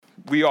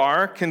We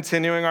are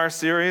continuing our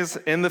series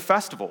in the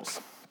festivals.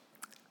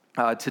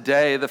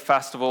 Today, the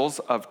festivals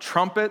of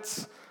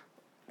Trumpets,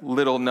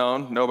 little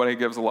known. Nobody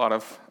gives a lot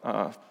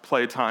of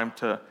playtime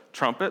to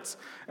trumpets.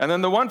 And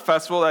then the one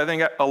festival that I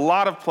think a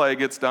lot of play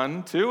gets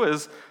done to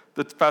is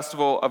the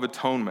Festival of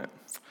Atonement.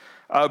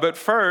 But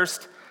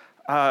first,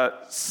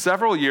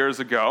 several years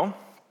ago,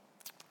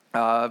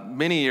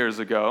 many years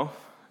ago,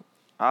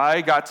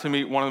 I got to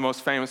meet one of the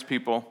most famous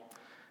people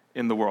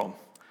in the world.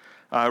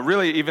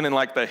 Really even in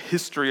like the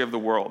history of the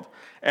world.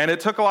 And it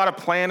took a lot of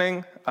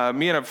planning.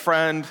 Me and a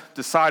friend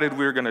decided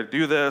we were going to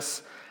do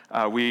this.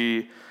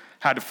 We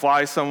had to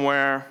fly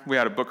somewhere. We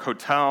had to book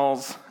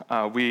hotels.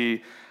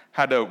 We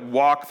had to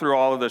walk through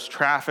all of this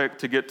traffic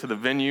to get to the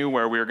venue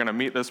where we were going to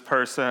meet this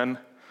person.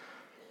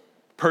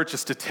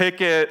 Purchased a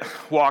ticket,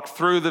 walked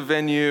through the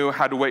venue,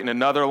 had to wait in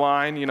another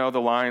line. You know,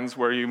 the lines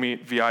where you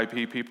meet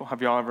VIP people.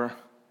 Have y'all ever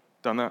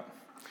done that?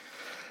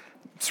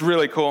 It's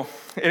really cool.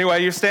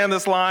 Anyway, you stand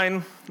this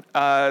line.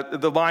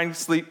 The line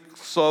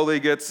slowly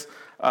gets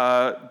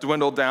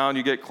dwindled down.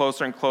 You get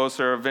closer and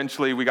closer.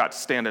 Eventually, we got to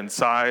stand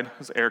inside. It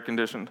was air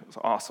conditioned. It was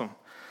awesome,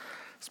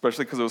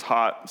 especially because it was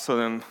hot. So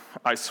then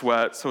I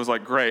sweat. So it was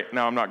like, great.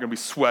 Now I'm not going to be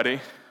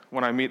sweaty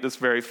when I meet this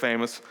very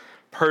famous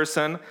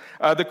person.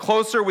 The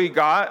closer we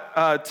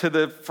got to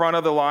the front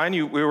of the line,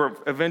 we were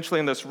eventually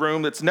in this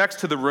room that's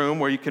next to the room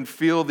where you can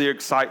feel the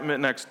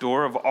excitement next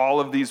door of all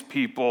of these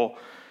people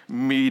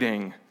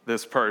meeting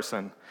this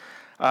person.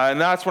 And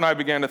that's when I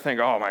began to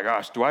think, oh my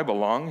gosh, do I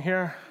belong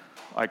here?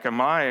 Like,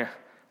 am I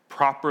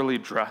properly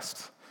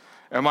dressed?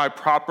 Am I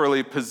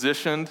properly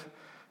positioned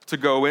to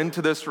go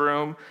into this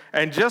room?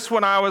 And just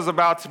when I was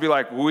about to be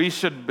like, we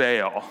should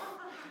bail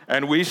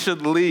and we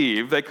should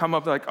leave, they come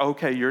up like,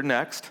 okay, you're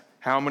next.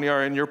 How many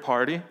are in your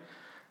party?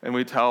 And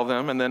we tell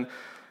them, and then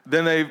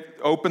they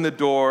open the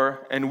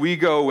door and we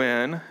go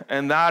in,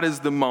 and that is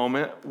the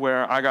moment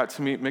where I got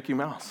to meet Mickey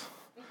Mouse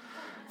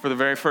for the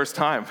very first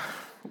time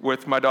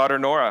with my daughter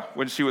Nora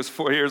when she was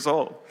 4 years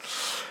old.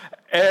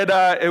 And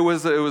it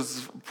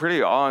was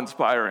pretty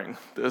awe-inspiring,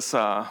 this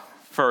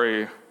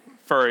furry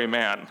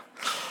man,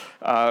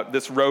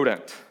 this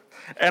rodent.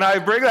 And I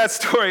bring that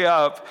story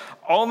up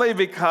only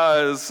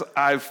because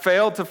I've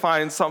failed to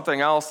find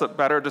something else that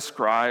better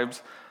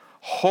describes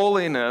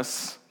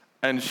holiness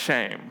and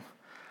shame.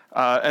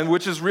 And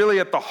which is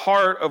really at the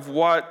heart of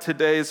what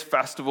today's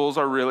festivals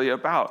are really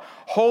about.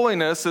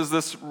 Holiness is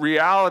this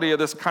reality of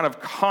this kind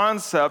of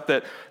concept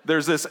that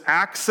there's this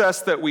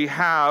access that we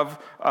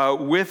have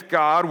with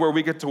God where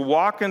we get to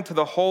walk into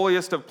the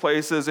holiest of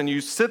places, and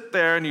you sit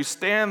there and you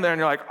stand there and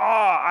you're like,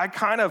 oh, I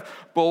kind of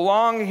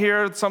belong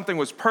here. Something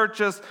was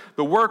purchased,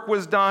 the work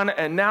was done,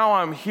 and now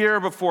I'm here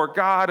before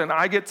God and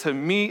I get to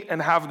meet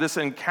and have this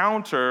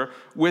encounter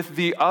with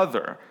the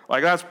other.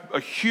 Like, that's a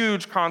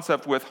huge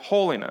concept with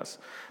holiness.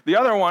 The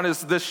other one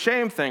is this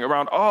shame thing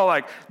around,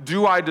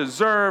 do I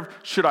deserve?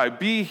 Should I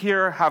be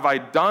here? Have I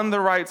done the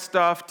right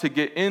stuff to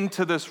get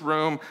into this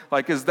room?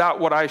 Like, is that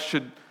what I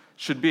should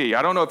be?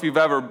 I don't know if you've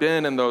ever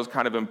been in those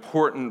kind of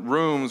important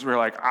rooms where you're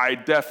like, I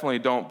definitely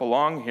don't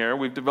belong here.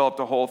 We've developed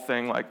a whole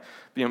thing like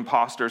the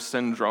imposter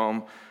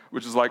syndrome,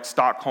 which is like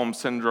Stockholm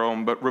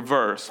syndrome, but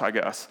reverse, I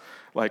guess.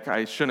 Like,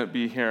 I shouldn't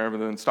be here, but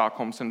then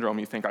Stockholm syndrome,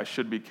 you think I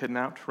should be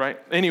kidnapped, right?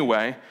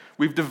 Anyway,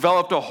 we've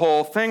developed a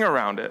whole thing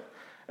around it.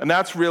 And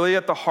that's really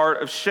at the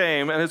heart of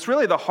shame, and it's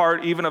really the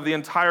heart even of the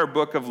entire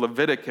book of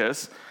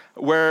Leviticus,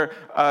 where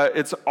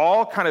it's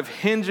all kind of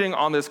hinging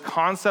on this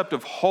concept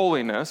of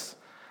holiness,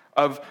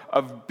 of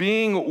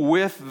being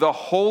with the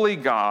holy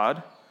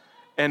God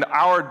and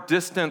our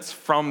distance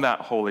from that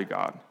holy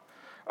God.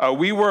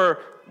 We were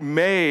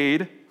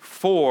made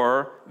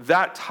for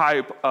that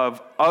type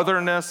of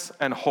otherness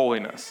and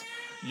holiness.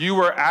 You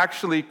were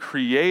actually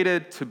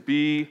created to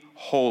be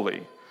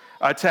holy.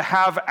 To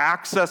have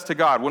access to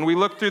God. When we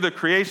looked through the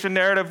creation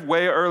narrative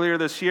way earlier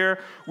this year,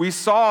 we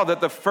saw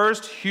that the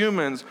first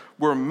humans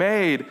were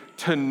made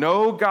to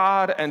know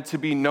God and to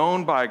be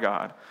known by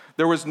God.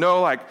 There was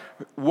no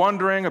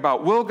wondering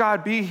about, will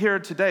God be here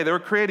today? They were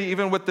created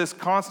even with this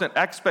constant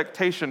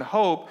expectation,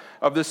 hope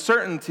of the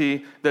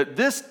certainty that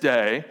this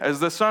day, as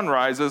the sun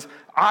rises,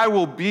 I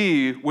will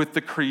be with the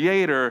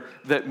Creator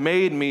that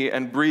made me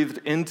and breathed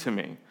into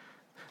me.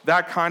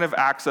 That kind of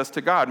access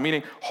to God,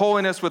 meaning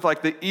holiness with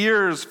the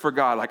ears for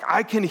God. Like,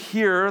 I can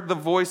hear the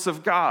voice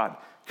of God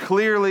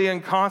clearly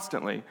and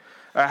constantly.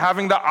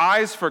 Having the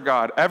eyes for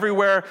God.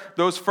 Everywhere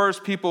those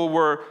first people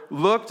were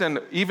looked,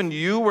 and even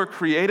you were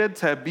created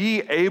to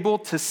be able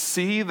to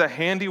see the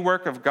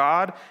handiwork of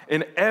God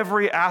in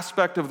every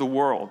aspect of the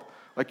world.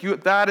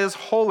 That is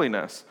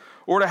holiness.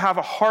 Or to have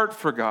a heart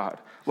for God.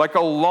 Like a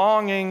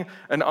longing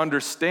and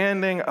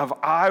understanding of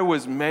I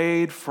was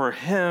made for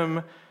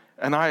Him,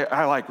 and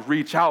I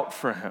reach out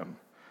for Him.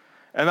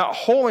 And that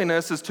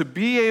holiness is to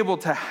be able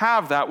to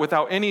have that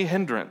without any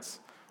hindrance,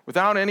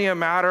 without any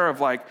matter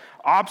of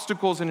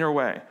obstacles in your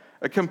way.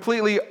 A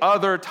completely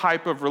other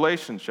type of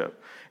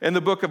relationship. In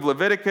the book of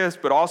Leviticus,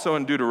 but also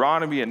in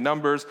Deuteronomy and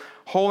Numbers,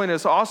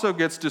 holiness also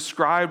gets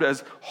described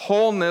as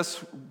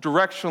wholeness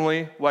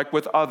directionally,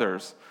 with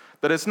others.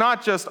 That it's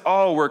not just,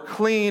 oh, we're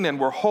clean and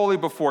we're holy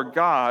before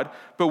God,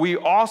 but we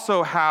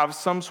also have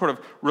some sort of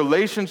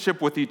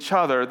relationship with each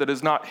other that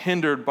is not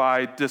hindered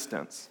by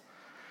distance.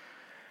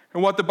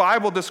 And what the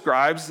Bible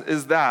describes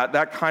is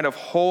that kind of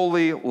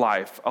holy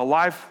life, a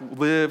life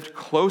lived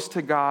close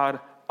to God,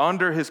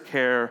 under his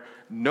care,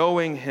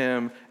 knowing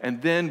him,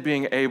 and then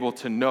being able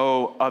to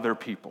know other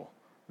people.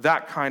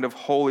 That kind of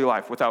holy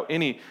life without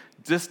any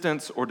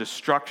distance or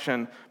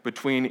destruction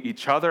between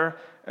each other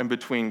and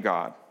between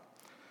God.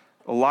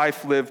 A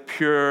life lived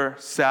pure,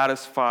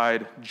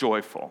 satisfied,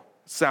 joyful.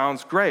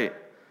 Sounds great.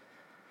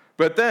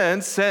 But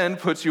then sin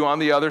puts you on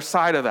the other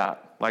side of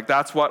that. Like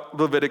that's what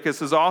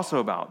Leviticus is also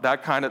about.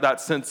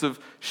 That sense of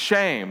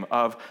shame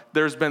of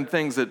there's been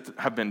things that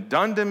have been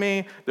done to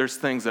me. There's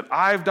things that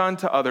I've done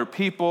to other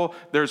people.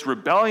 There's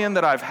rebellion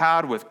that I've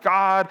had with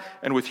God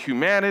and with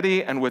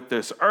humanity and with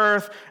this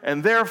earth.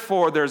 And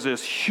therefore there's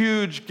this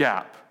huge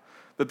gap.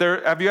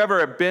 Have you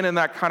ever been in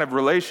that kind of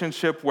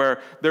relationship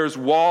where there's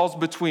walls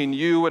between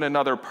you and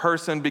another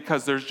person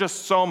because there's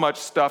just so much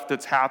stuff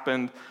that's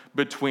happened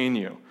between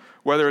you?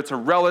 Whether it's a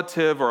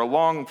relative or a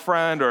long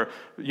friend or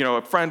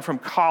a friend from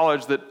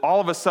college, that all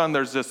of a sudden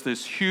there's just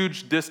this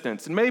huge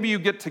distance. And maybe you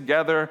get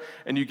together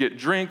and you get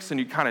drinks and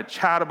you kind of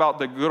chat about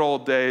the good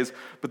old days,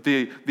 but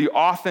the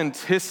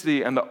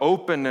authenticity and the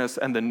openness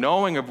and the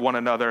knowing of one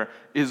another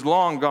is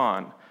long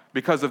gone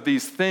because of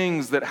these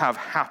things that have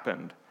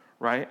happened,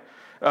 right?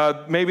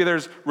 Maybe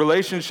there's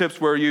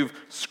relationships where you've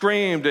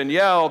screamed and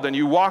yelled and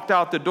you walked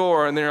out the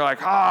door and then you're like,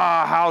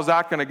 how's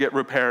that going to get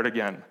repaired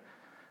again?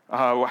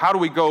 How do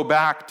we go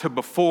back to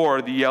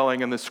before the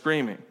yelling and the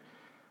screaming?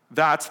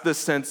 That's the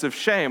sense of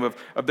shame, of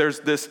there's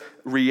this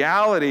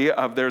reality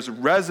of there's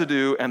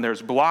residue and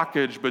there's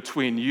blockage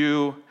between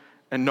you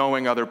and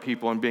knowing other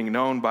people and being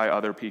known by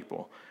other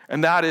people.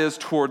 And that is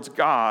towards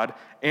God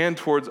and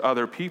towards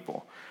other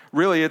people.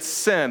 Really, it's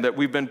sin that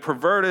we've been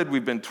perverted,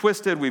 we've been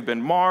twisted, we've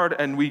been marred,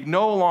 and we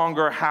no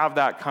longer have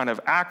that kind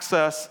of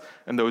access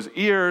and those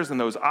ears and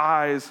those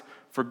eyes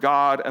for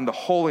God and the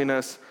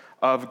holiness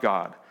of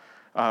God.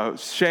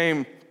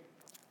 Shame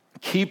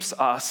keeps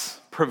us,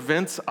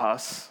 prevents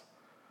us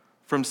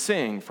from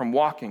seeing, from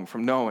walking,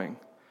 from knowing.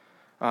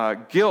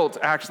 Guilt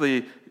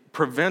actually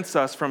prevents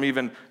us from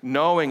even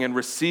knowing and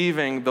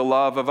receiving the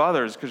love of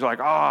others because you're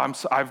like,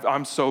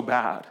 I'm so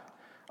bad.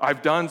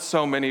 I've done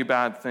so many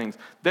bad things.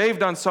 They've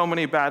done so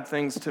many bad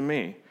things to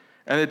me.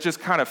 And it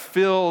just kind of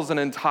fills an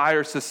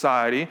entire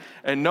society,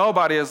 and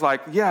nobody is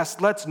like,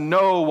 yes, let's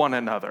know one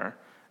another.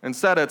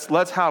 Instead, it's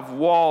let's have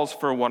walls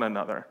for one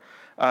another.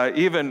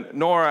 Even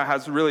Nora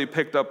has really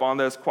picked up on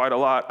this quite a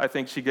lot. I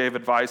think she gave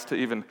advice to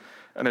even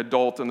an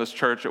adult in this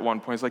church at one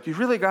point. It's like, you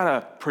really got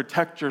to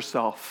protect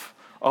yourself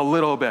a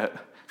little bit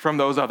from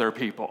those other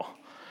people.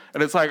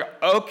 And it's like,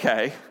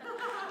 okay.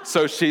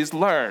 So she's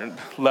learned,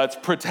 let's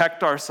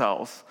protect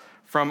ourselves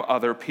from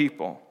other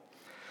people.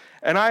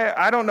 And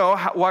I don't know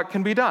what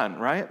can be done,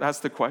 right? That's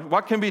the question.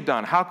 What can be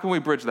done? How can we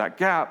bridge that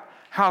gap?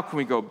 How can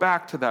we go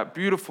back to that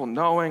beautiful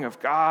knowing of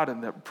God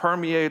and that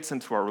permeates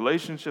into our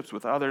relationships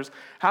with others?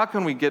 How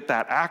can we get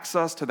that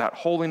access to that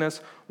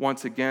holiness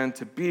once again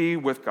to be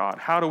with God?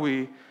 How do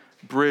we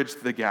bridge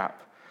the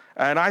gap?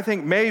 And I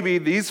think maybe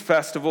these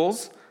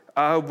festivals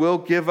will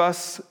give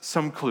us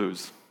some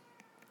clues.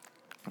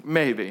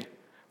 Maybe.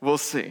 We'll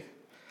see.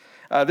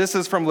 This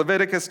is from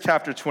Leviticus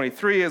chapter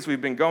 23 as we've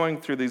been going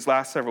through these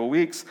last several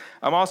weeks.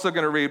 I'm also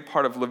going to read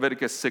part of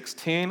Leviticus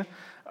 16,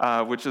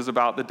 which is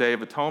about the Day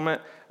of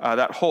Atonement.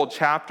 That whole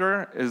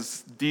chapter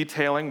is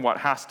detailing what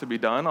has to be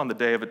done on the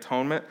Day of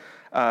Atonement,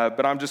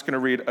 but I'm just going to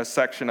read a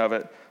section of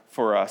it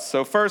for us.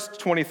 So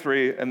first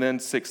 23 and then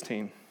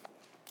 16.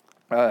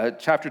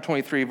 Chapter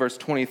 23, verse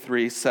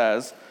 23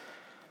 says,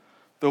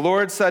 "The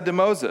Lord said to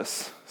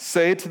Moses,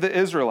 say to the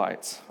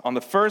Israelites, on the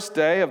first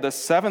day of the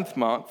 7th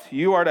month,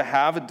 you are to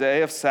have a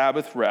day of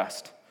Sabbath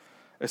rest,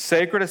 a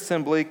sacred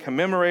assembly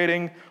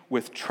commemorating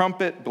with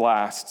trumpet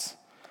blasts.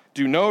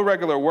 Do no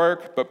regular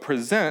work, but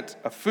present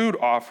a food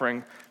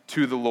offering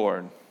to the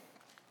Lord."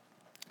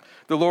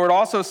 The Lord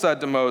also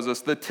said to Moses,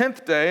 the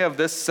 10th day of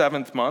this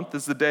 7th month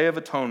is the Day of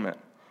Atonement.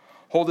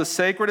 Hold a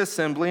sacred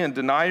assembly and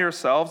deny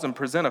yourselves and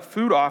present a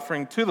food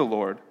offering to the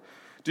Lord.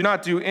 Do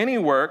not do any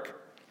work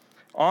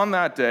on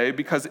that day,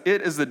 because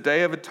it is the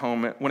Day of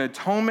Atonement, when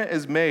atonement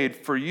is made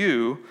for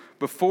you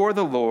before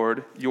the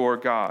Lord your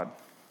God.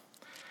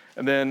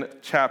 And then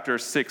chapter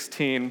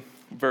 16,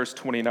 verse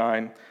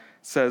 29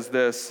 says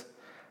this,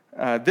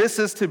 this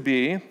is to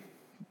be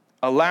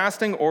a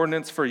lasting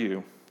ordinance for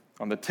you.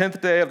 On the 10th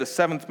day of the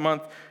 7th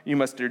month, you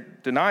must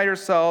deny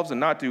yourselves and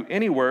not do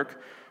any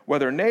work,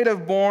 whether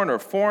native born or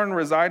foreign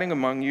residing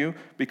among you,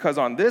 because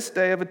on this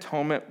Day of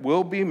Atonement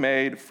will be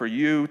made for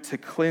you to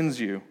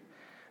cleanse you.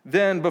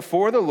 Then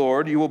before the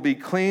Lord you will be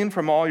clean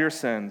from all your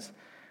sins.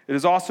 It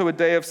is also a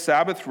day of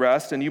Sabbath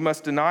rest, and you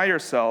must deny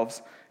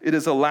yourselves. It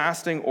is a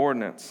lasting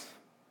ordinance.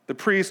 The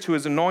priest who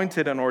is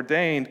anointed and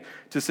ordained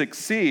to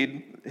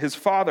succeed his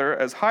father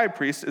as high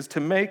priest is to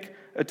make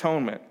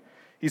atonement.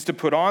 He's to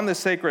put on the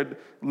sacred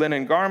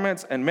linen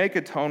garments and make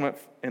atonement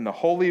in the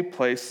holy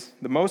place,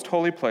 the most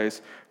holy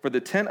place, for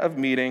the tent of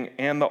meeting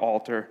and the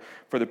altar,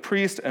 for the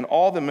priest and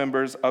all the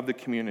members of the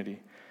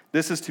community.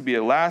 This is to be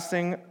a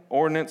lasting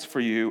ordinance for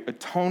you.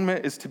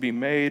 Atonement is to be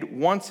made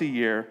once a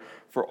year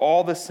for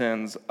all the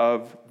sins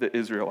of the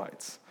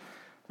Israelites.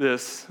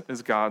 This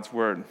is God's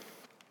word.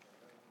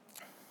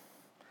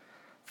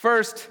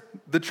 First,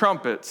 the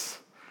trumpets,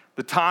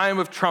 the time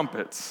of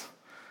trumpets.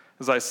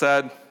 As I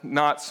said,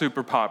 not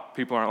super pop.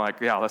 People aren't like,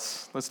 yeah,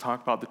 let's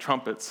talk about the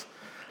trumpets.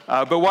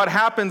 But what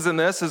happens in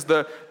this is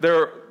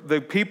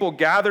the people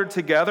gathered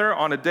together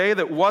on a day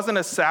that wasn't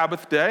a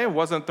Sabbath day. It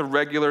wasn't the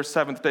regular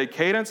seventh-day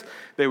cadence.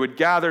 They would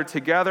gather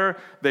together.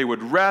 They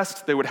would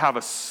rest. They would have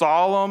a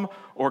solemn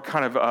or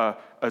kind of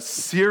a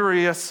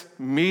serious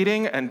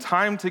meeting and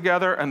time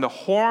together, and the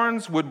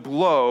horns would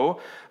blow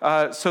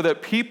so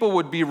that people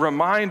would be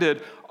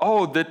reminded,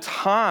 oh, the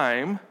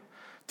time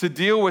to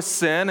deal with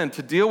sin and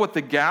to deal with the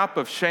gap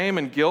of shame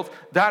and guilt,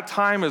 that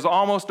time is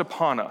almost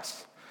upon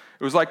us.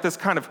 It was like this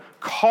kind of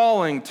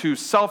calling to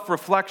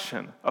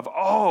self-reflection of,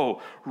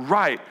 oh,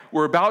 right,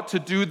 we're about to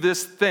do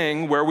this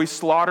thing where we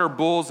slaughter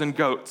bulls and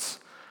goats.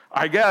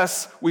 I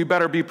guess we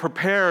better be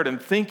prepared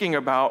and thinking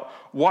about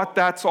what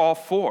that's all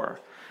for.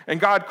 And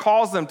God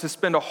calls them to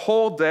spend a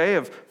whole day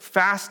of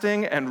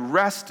fasting and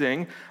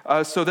resting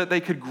so that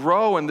they could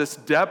grow in this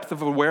depth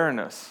of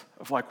awareness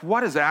of like,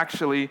 what is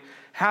actually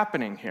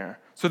happening here?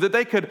 So that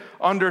they could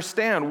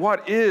understand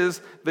what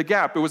is the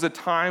gap. It was a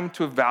time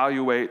to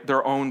evaluate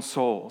their own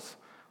souls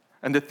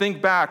and to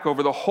think back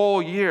over the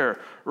whole year,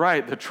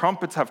 right, the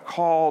trumpets have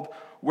called.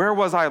 Where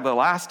was I the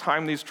last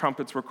time these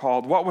trumpets were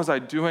called? What was I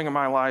doing in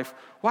my life?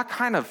 What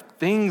kind of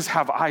things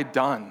have I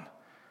done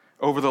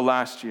over the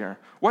last year?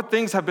 What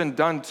things have been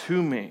done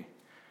to me?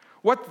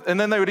 And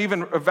then they would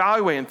even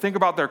evaluate and think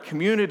about their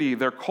community,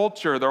 their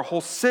culture, their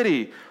whole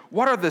city.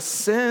 What are the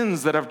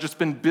sins that have just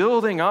been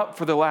building up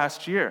for the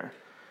last year?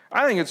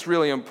 I think it's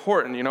really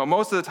important. You know,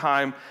 most of the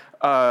time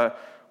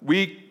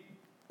we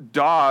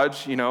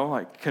dodge,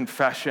 like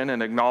confession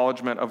and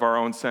acknowledgement of our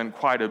own sin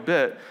quite a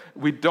bit.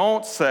 We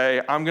don't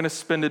say, I'm going to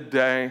spend a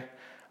day,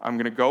 I'm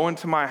going to go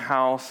into my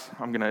house,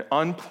 I'm going to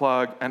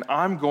unplug, and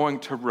I'm going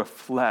to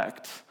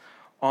reflect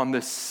on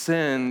the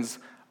sins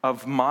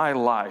of my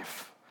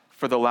life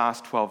for the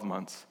last 12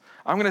 months.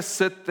 I'm going to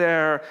sit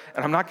there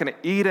and I'm not going to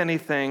eat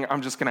anything.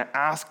 I'm just going to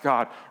ask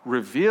God,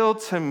 reveal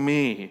to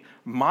me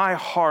my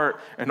heart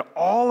and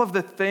all of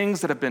the things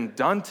that have been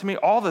done to me,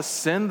 all the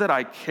sin that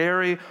I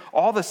carry,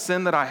 all the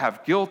sin that I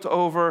have guilt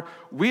over.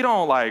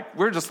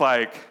 We're just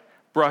like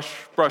brush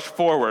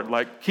forward,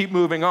 like keep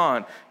moving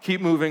on.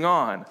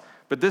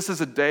 But this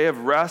is a day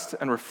of rest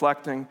and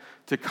reflecting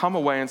to come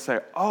away and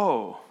say,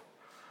 oh,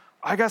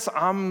 I guess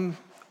I'm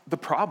the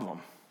problem.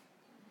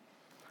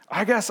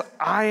 I guess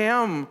I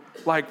am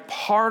like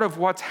part of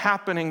what's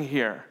happening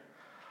here.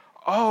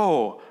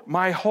 Oh,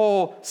 my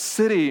whole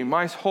city,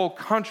 my whole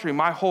country,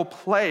 my whole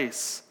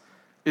place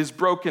is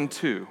broken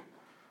too.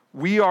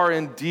 We are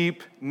in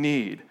deep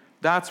need.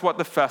 That's what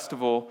the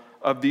festival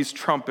of these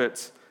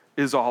trumpets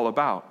is all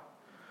about,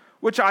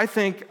 which I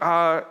think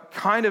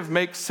kind of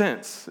makes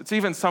sense. It's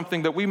even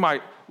something that we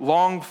might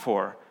long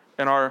for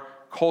in our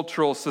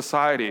cultural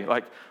society.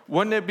 Like,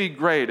 wouldn't it be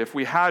great if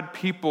we had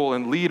people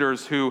and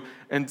leaders who,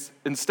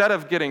 instead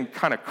of getting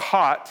kind of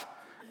caught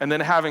and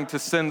then having to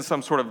send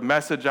some sort of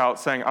message out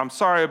saying, I'm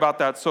sorry about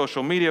that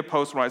social media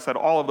post when I said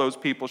all of those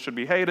people should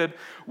be hated,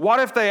 what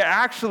if they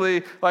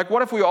actually,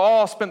 what if we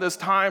all spent this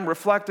time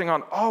reflecting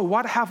on, oh,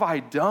 what have I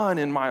done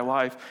in my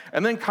life?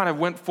 And then kind of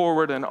went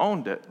forward and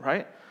owned it,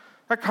 right?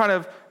 That kind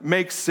of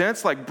makes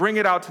sense. Bring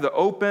it out to the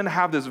open,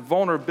 have this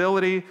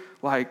vulnerability,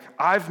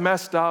 I've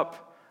messed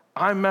up,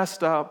 I'm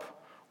messed up,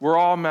 we're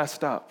all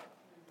messed up.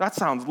 That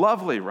sounds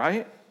lovely,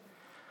 right?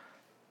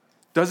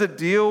 Does it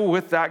deal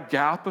with that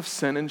gap of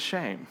sin and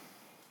shame?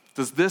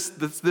 Does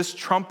this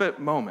trumpet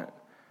moment,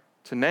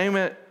 to name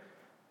it,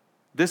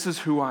 this is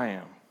who I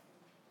am.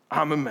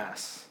 I'm a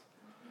mess.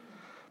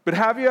 But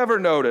have you ever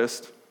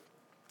noticed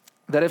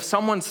that if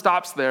someone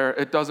stops there,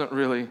 it doesn't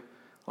really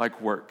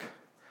work?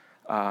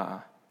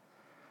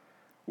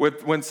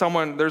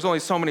 There's only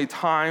so many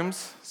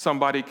times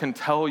somebody can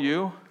tell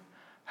you,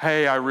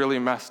 hey, I really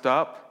messed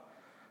up.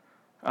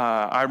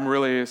 I'm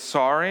really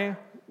sorry,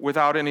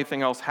 without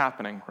anything else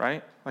happening,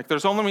 right?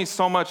 There's only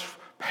so much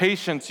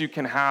patience you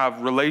can have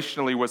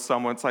relationally with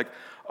someone. It's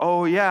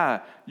oh yeah,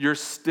 you're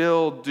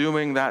still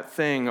doing that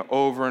thing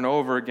over and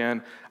over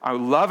again. I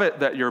love it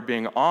that you're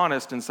being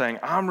honest and saying,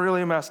 I'm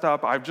really messed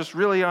up. I'm just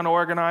really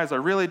unorganized. I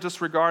really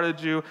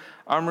disregarded you.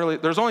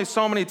 There's only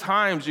so many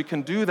times you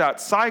can do that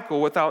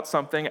cycle without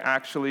something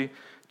actually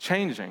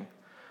changing.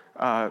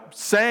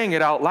 Saying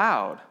it out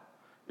loud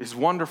is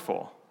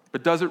wonderful,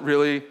 but does it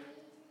really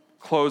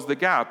close the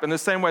gap? In the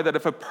same way that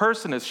if a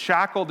person is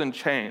shackled in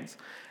chains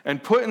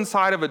and put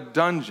inside of a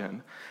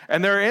dungeon,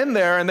 and they're in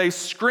there and they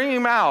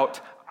scream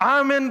out,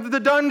 I'm in the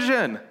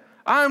dungeon,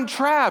 I'm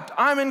trapped,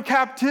 I'm in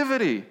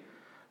captivity,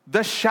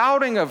 the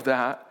shouting of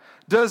that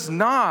does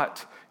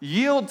not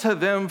yield to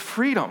them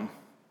freedom.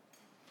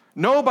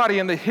 Nobody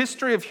in the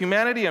history of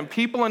humanity and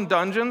people in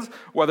dungeons,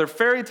 whether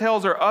fairy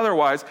tales or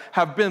otherwise,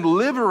 have been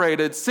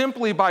liberated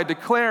simply by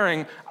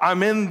declaring,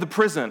 I'm in the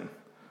prison.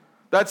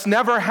 That's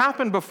never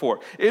happened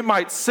before. It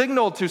might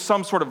signal to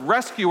some sort of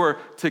rescuer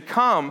to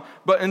come,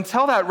 but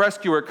until that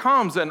rescuer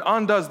comes and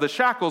undoes the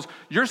shackles,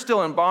 you're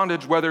still in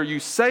bondage whether you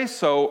say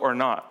so or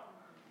not.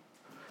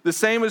 The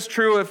same is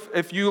true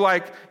if you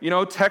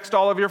text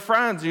all of your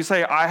friends. You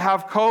say, I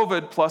have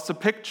COVID, plus a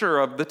picture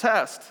of the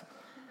test.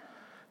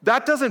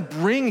 That doesn't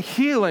bring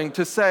healing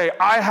to say,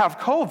 I have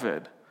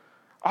COVID.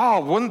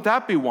 Oh, wouldn't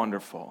that be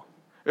wonderful?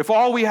 If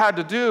all we had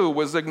to do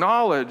was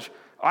acknowledge,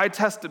 I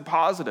tested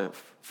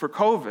positive for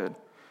COVID.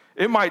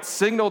 It might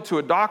signal to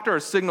a doctor or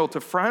signal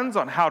to friends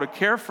on how to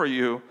care for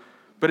you,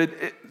 but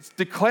it's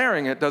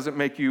declaring it doesn't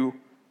make you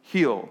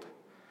healed.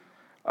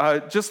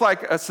 Just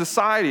like a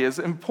society, as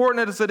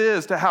important as it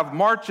is to have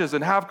marches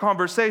and have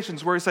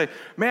conversations where you say,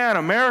 man,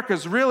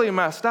 America's really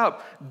messed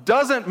up,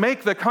 doesn't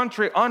make the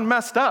country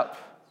unmessed up.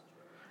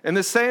 In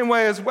the same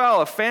way as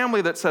well, a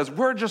family that says,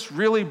 we're just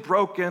really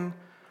broken,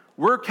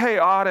 we're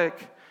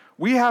chaotic,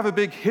 we have a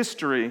big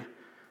history,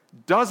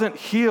 doesn't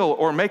heal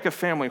or make a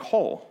family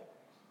whole.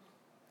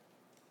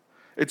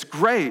 It's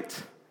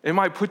great. It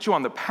might put you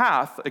on the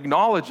path,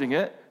 acknowledging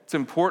it. It's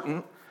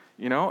important.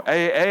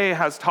 AA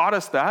has taught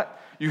us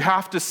that. You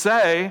have to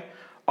say,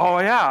 oh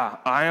yeah,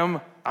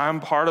 I'm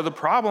part of the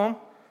problem,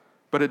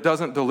 but it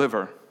doesn't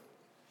deliver.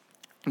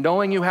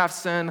 Knowing you have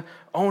sin,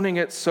 owning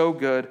it, so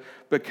good,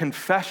 but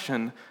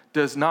confession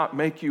does not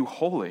make you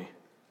holy.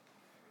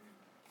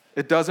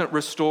 It doesn't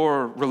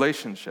restore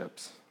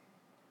relationships.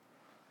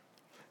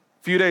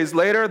 A few days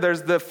later,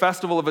 there's the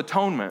Festival of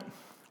Atonement,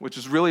 which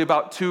is really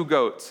about 2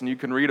 goats, and you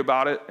can read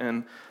about it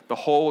in the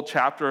whole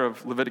chapter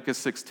of Leviticus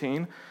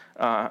 16.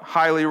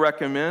 Highly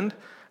recommend.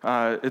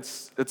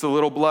 It's a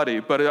little bloody,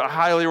 but I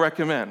highly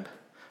recommend.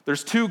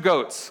 There's 2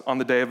 goats on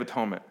the Day of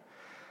Atonement.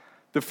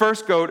 The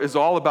first goat is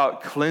all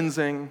about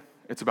cleansing.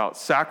 It's about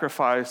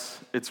sacrifice.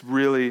 It's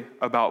really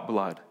about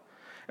blood.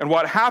 And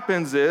what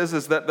happens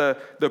is that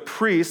the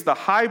priest, the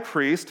high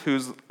priest,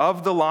 who's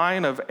of the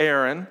line of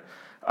Aaron,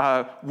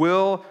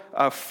 will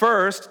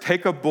first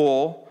take a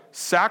bull,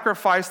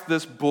 sacrifice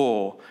this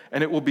bull,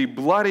 and it will be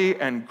bloody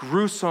and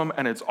gruesome,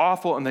 and it's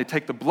awful, and they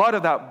take the blood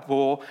of that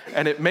bull,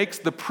 and it makes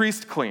the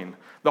priest clean.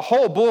 The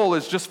whole bull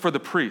is just for the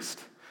priest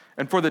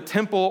and for the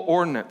temple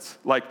ordinance.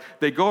 Like,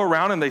 they go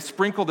around and they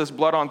sprinkle this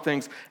blood on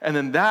things, and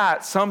then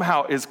that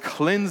somehow is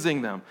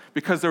cleansing them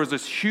because there was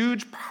this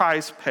huge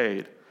price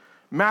paid,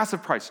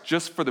 massive price,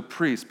 just for the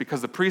priest,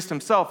 because the priest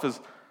himself is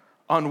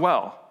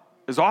unwell,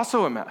 is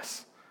also a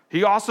mess.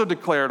 He also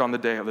declared on the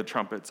day of the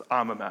trumpets,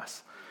 I'm a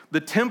mess.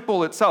 The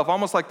temple itself,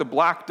 almost like the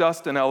black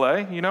dust in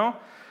LA,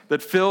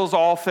 that fills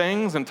all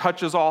things and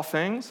touches all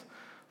things.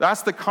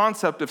 That's the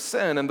concept of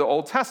sin in the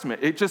Old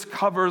Testament. It just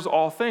covers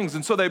all things.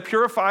 And so they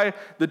purify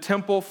the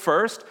temple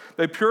first,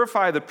 they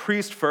purify the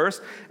priest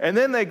first, and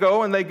then they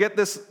go and they get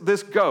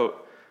this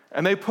goat.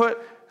 And they put,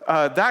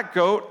 that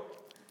goat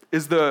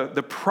is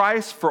the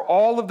price for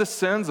all of the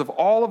sins of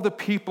all of the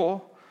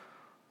people,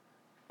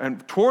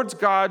 and towards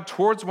God,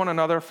 towards one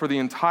another for the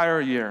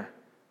entire year.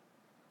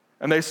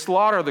 And they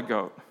slaughter the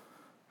goat.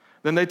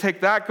 Then they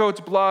take that goat's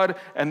blood,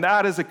 and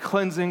that is a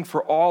cleansing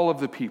for all of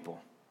the people.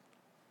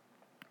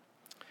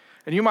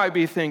 And you might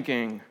be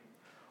thinking,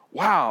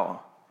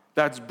 wow,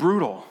 that's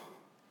brutal.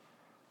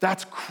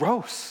 That's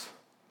gross.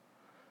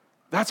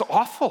 That's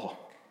awful.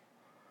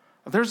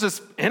 There's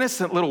this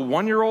innocent little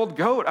 1-year-old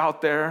goat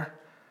out there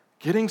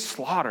getting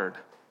slaughtered.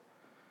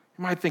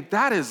 You might think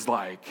that is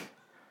like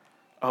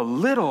a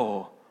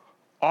little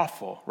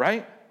awful,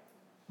 right?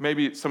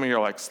 Maybe some of you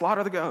are like,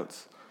 slaughter the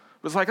goats.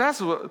 But it's like, that's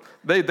what,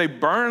 they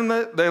burn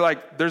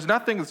there's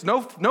nothing, it's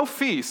no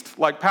feast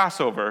like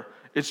Passover.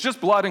 It's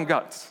just blood and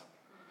guts.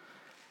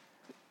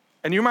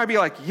 And you might be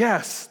like,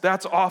 yes,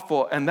 that's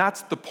awful, and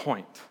that's the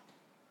point.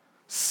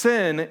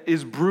 Sin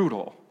is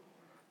brutal.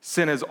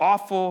 Sin is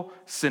awful,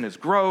 sin is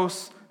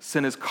gross,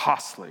 sin is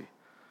costly.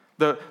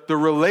 The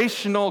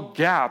relational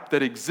gap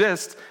that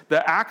exists,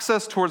 the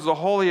access towards the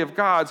holy of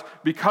God's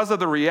because of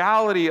the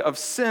reality of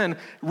sin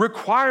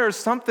requires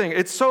something.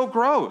 It's so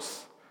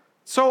gross,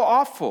 so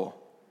awful.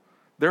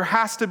 There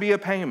has to be a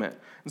payment.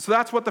 And so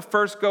that's what the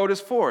first goat is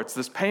for. It's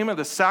this payment,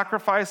 the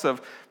sacrifice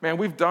of, man,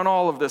 we've done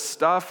all of this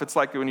stuff. It's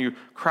like when you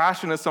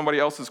crash into somebody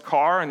else's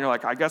car and you're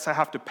like, I guess I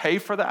have to pay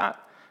for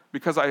that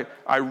because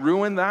I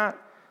ruined that.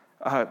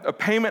 A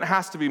payment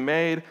has to be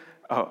made.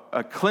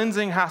 A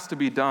cleansing has to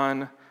be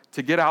done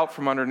to get out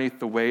from underneath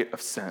the weight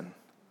of sin.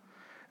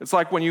 It's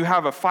like when you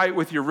have a fight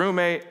with your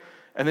roommate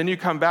and then you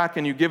come back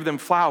and you give them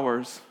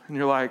flowers and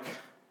you're like,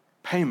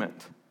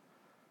 payment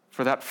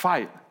for that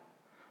fight.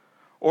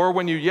 Or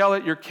when you yell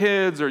at your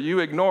kids or you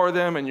ignore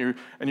them and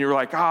you're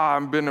like,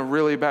 I've been a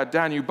really bad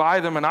dad, and you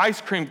buy them an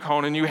ice cream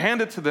cone and you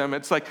hand it to them.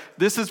 It's like,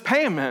 this is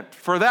payment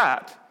for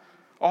that.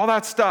 All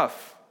that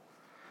stuff.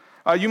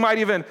 You might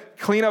even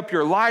clean up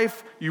your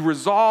life. You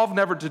resolve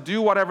never to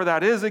do whatever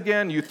that is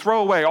again. You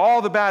throw away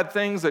all the bad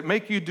things that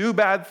make you do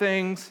bad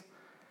things.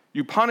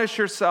 You punish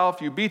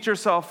yourself, you beat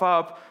yourself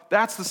up.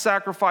 That's the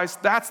sacrifice,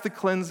 that's the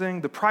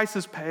cleansing. The price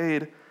is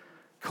paid.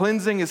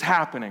 Cleansing is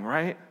happening,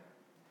 right?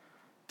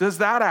 Does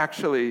that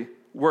actually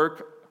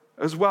work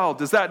as well?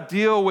 Does that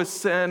deal with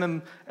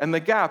sin and the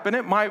gap? And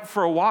it might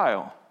for a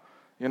while.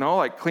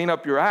 Like clean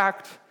up your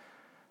act,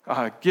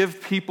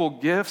 give people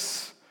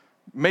gifts,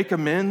 make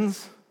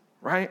amends,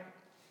 right?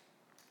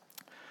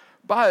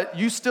 But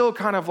you still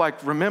kind of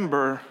like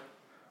remember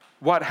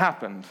what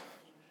happened.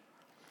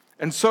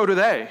 And so do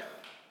they.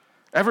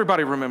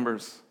 Everybody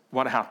remembers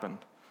what happened.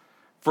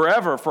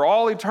 Forever, for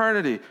all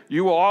eternity,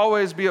 you will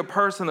always be a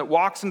person that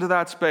walks into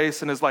that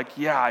space and is like,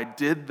 yeah, I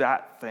did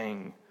that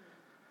thing.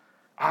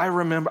 I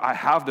remember, I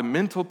have the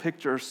mental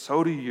picture,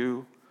 so do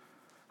you.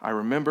 I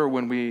remember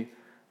when we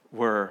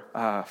were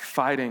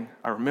fighting.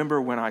 I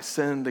remember when I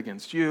sinned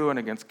against you and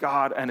against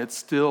God, and it's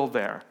still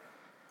there.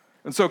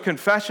 And so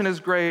confession is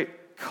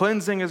great,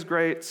 cleansing is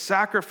great,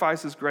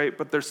 sacrifice is great,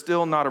 but there's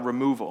still not a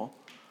removal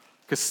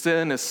because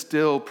sin is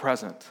still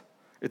present.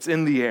 It's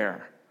in the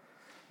air.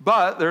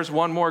 But there's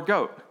one more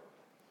goat,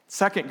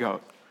 second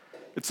goat.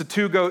 It's a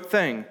two-goat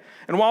thing.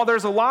 And while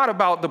there's a lot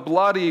about the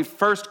bloody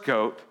first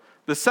goat,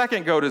 the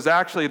second goat is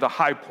actually the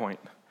high point.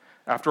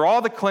 After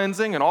all the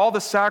cleansing and all the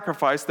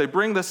sacrifice, they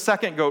bring the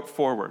second goat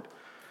forward.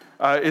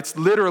 It's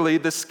literally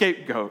the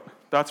scapegoat.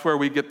 That's where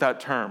we get that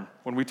term.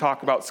 When we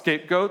talk about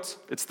scapegoats,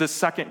 it's this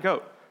second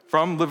goat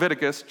from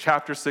Leviticus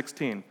chapter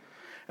 16.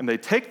 And they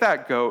take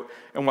that goat,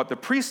 and what the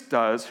priest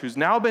does, who's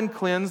now been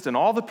cleansed, and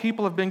all the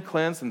people have been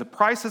cleansed, and the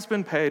price has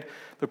been paid,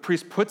 the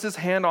priest puts his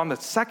hand on the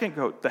second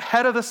goat, the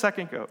head of the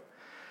second goat,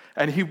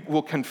 and he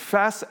will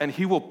confess, and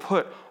he will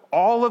put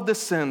all of the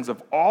sins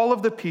of all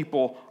of the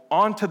people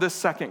onto this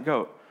second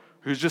goat,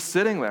 who's just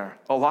sitting there,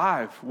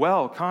 alive,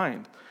 well,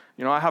 kind.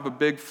 I have a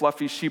big,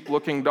 fluffy,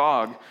 sheep-looking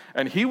dog,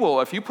 and he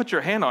will, if you put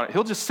your hand on it,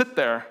 he'll just sit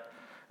there.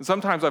 And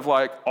sometimes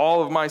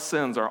all of my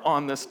sins are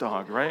on this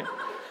dog, right?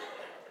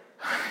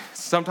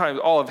 Sometimes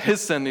all of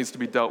his sin needs to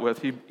be dealt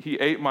with. He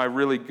ate my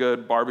really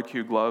good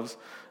barbecue gloves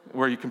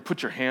where you can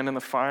put your hand in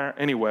the fire.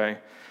 Anyway,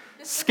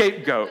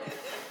 scapegoat.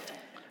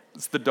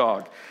 It's the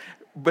dog.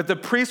 But the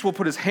priest will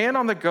put his hand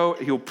on the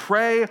goat. He'll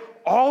pray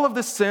all of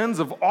the sins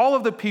of all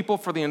of the people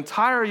for the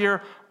entire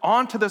year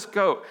onto this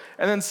goat.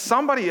 And then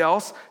somebody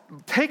else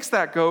takes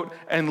that goat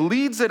and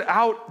leads it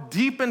out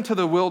deep into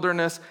the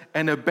wilderness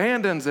and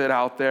abandons it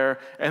out there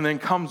and then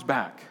comes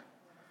back.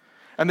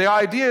 And the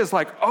idea is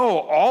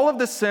all of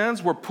the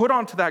sins were put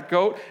onto that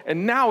goat,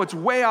 and now it's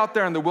way out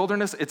there in the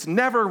wilderness. It's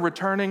never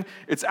returning.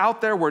 It's out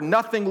there where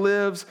nothing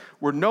lives,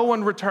 where no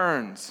one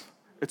returns.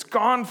 It's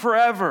gone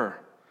forever.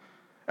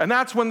 And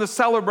that's when the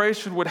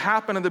celebration would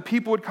happen, and the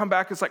people would come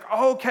back. It's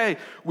okay,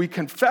 we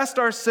confessed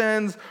our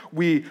sins,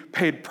 we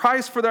paid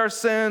price for our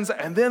sins,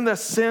 and then the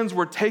sins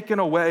were taken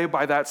away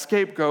by that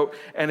scapegoat,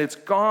 and it's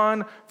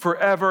gone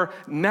forever.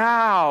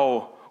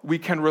 Now we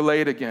can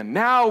relate again.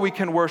 Now we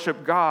can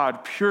worship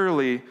God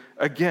purely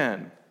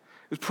again.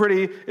 It's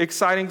pretty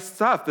exciting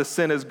stuff. The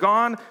sin is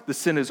gone. The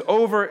sin is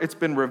over. It's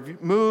been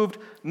removed.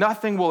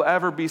 Nothing will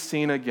ever be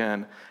seen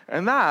again.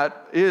 And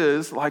that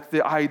is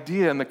the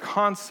idea and the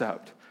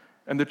concept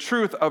and the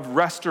truth of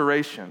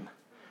restoration,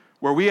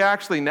 where we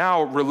actually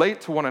now relate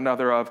to one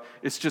another of,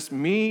 it's just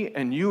me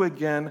and you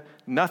again,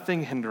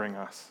 nothing hindering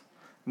us,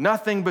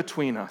 nothing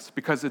between us,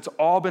 because it's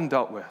all been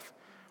dealt with.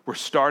 We're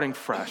starting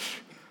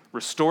fresh.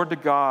 Restored to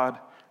God,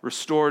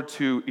 restored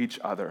to each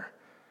other.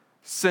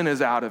 Sin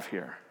is out of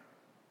here.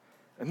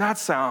 And that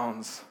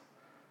sounds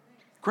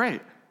great,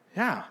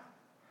 yeah.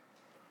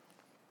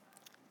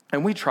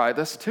 And we try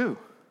this too.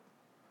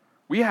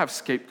 We have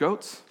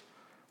scapegoats.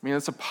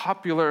 It's a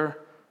popular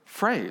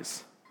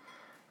phrase.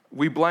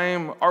 We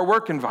blame our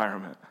work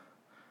environment.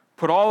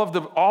 Put all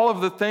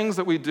of the things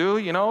that we do,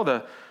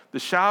 the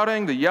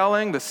shouting, the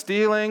yelling, the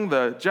stealing,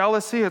 the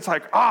jealousy, it's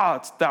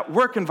it's that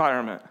work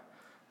environment.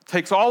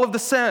 Takes all of the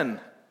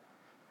sin.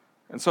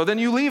 And so then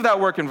you leave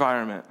that work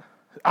environment.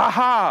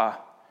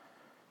 Aha!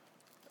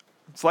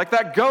 It's like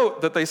that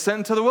goat that they sent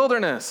into the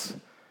wilderness.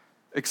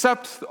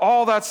 Except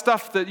all that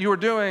stuff that you were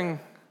doing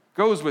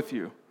goes with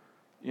you.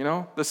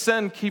 The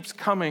sin keeps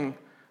coming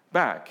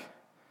back.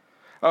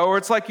 Or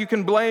it's like you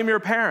can blame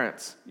your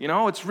parents.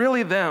 It's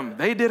really them.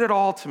 They did it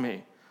all to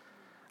me.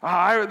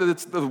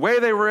 It's the way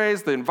they were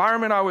raised, the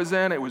environment I was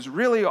in, it was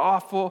really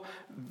awful.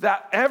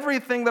 That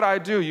everything that I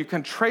do, you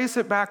can trace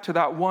it back to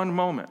that one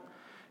moment.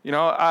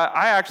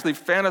 I actually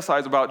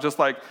fantasize about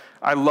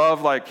I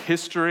love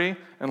history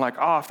and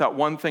if that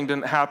one thing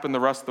didn't happen,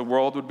 the rest of the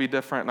world would be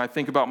different. And I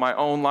think about my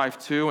own life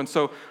too. And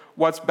so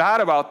what's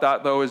bad about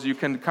that though is you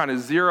can kind of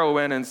zero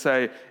in and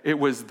say, it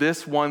was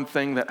this one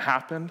thing that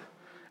happened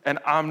and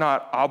I'm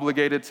not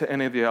obligated to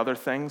any of the other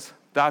things.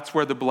 That's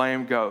where the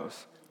blame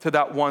goes. To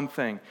that one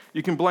thing.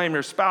 You can blame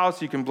your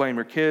spouse, you can blame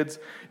your kids,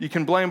 you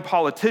can blame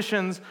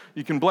politicians,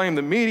 you can blame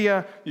the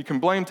media, you can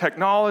blame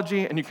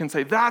technology, and you can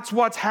say, that's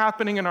what's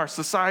happening in our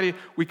society.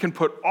 We can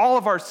put all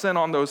of our sin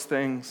on those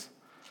things,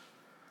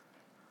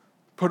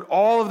 put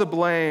all of the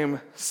blame,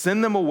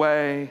 send them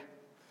away,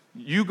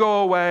 you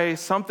go away,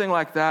 something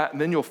like that, and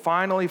then you'll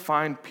finally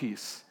find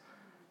peace.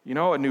 You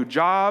know, a new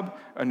job,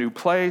 a new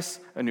place,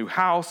 a new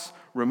house,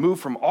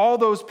 removed from all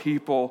those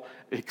people,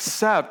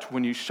 except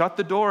when you shut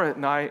the door at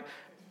night,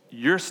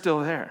 you're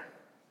still there.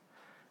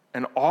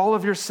 And all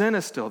of your sin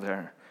is still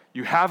there.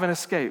 You haven't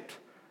escaped.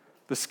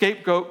 The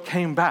scapegoat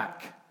came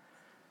back.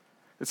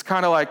 It's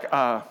kind of like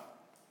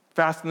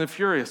Fast and the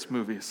Furious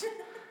movies.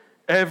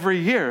 Every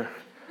year,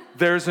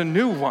 there's a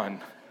new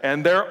one,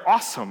 and they're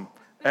awesome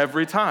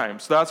every time.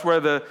 So that's where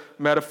the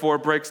metaphor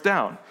breaks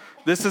down.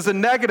 This is a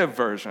negative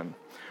version,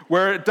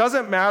 where it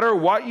doesn't matter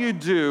what you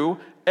do,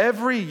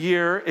 every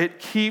year it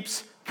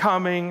keeps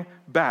coming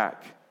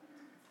back.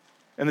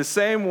 In the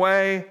same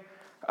way,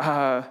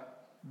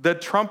 the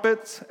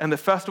trumpets and the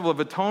Festival of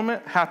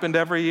Atonement happened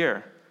every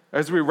year.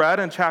 As we read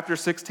in chapter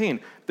 16,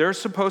 they're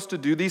supposed to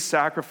do these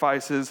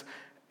sacrifices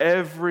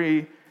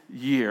every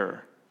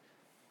year.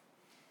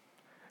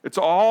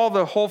 The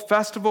whole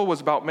festival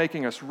was about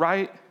making us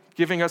right,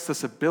 giving us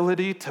this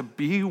ability to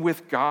be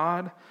with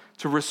God,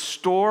 to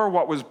restore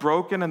what was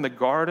broken in the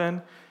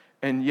garden,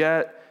 and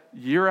yet,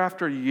 year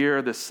after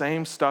year, the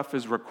same stuff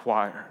is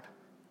required.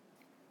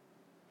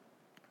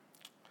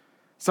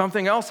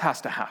 Something else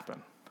has to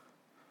happen.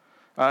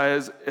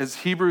 As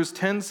Hebrews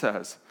 10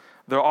 says,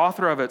 the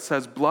author of it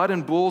says, blood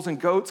and bulls and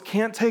goats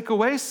can't take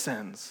away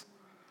sins.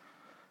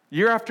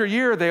 Year after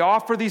year, they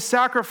offer these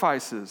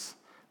sacrifices.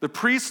 The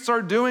priests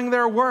are doing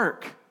their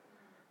work.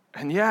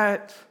 And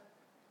yet,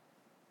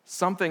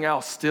 something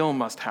else still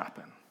must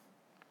happen.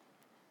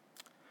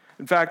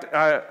 In fact,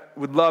 I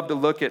would love to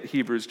look at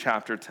Hebrews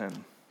chapter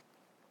 10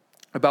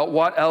 about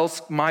what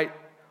else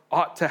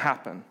ought to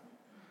happen.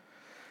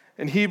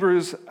 In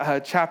Hebrews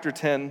chapter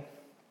 10,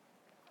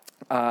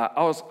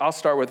 I'll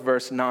start with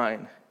verse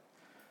 9.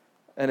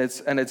 And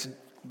it's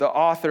the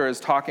author is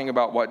talking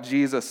about what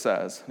Jesus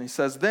says. And he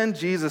says, "Then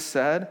Jesus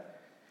said,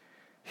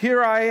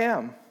 'Here I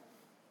am.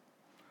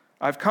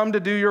 I've come to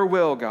do your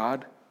will,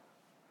 God.'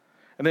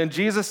 And then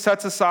Jesus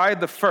sets aside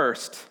the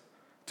first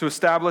to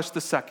establish the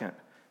second.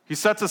 He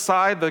sets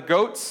aside the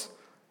goats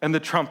and the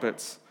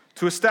trumpets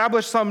to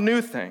establish some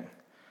new thing.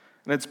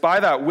 And it's by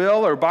that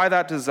will or by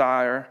that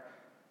desire,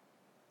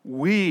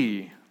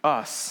 we've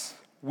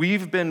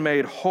been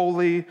made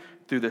holy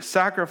through the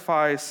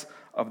sacrifice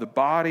of the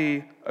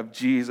body of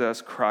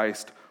Jesus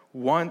Christ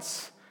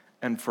once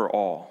and for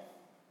all."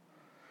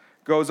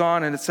 Goes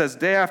on and it says,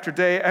 "Day after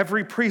day,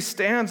 every priest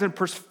stands and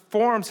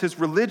performs his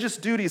religious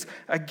duties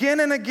again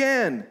and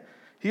again.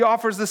 He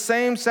offers the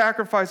same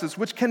sacrifices,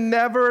 which can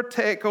never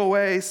take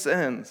away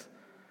sins.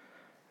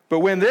 But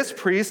when this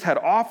priest had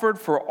offered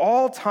for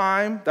all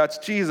time," that's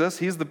Jesus,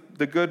 he's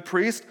the good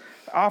priest,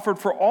 "offered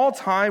for all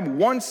time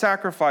one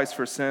sacrifice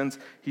for sins,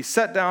 he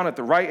sat down at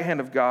the right hand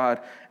of God,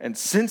 and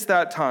since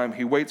that time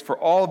he waits for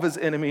all of his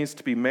enemies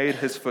to be made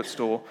his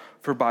footstool.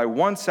 For by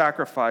one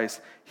sacrifice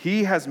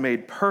he has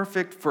made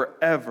perfect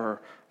forever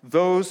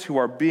those who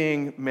are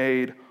being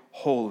made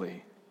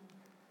holy."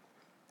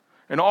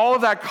 In all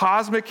of that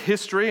cosmic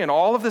history and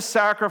all of the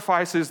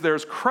sacrifices,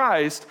 there's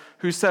Christ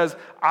who says,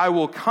 "I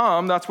will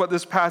come." That's what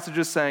this passage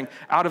is saying.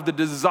 Out of the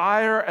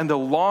desire and the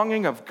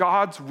longing of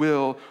God's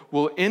will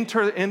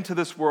enter into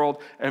this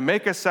world and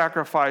make a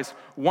sacrifice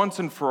once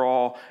and for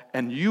all,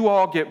 and you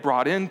all get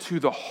brought into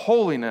the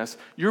holiness.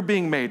 You're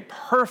being made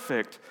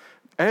perfect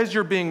as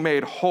you're being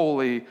made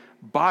holy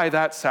by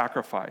that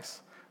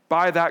sacrifice,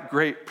 by that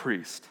great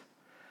priest.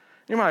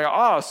 You might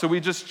go, so we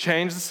just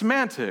changed the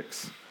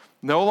semantics.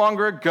 No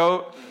longer a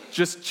goat,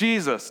 just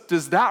Jesus.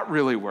 Does that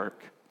really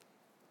work?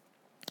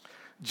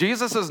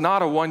 Jesus is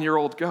not a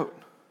one-year-old goat.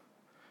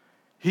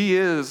 He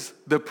is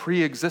the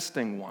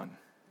pre-existing one.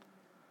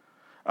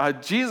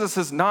 Jesus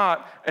is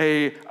not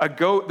a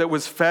goat that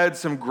was fed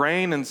some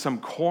grain and some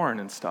corn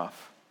and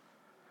stuff.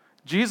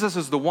 Jesus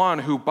is the one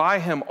who, by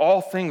him,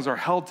 all things are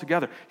held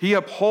together. He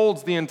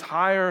upholds the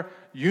entire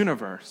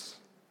universe.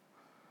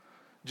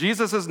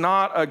 Jesus is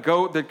not a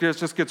goat that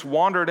just gets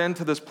wandered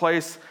into this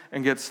place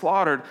and gets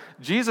slaughtered.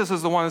 Jesus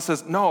is the one that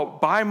says, no,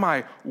 by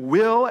my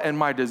will and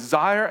my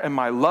desire and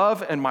my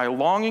love and my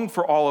longing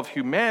for all of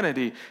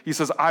humanity, he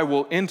says, I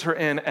will enter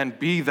in and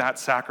be that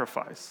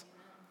sacrifice.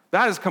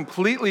 That is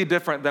completely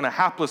different than a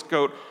hapless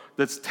goat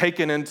that's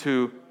taken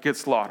into, gets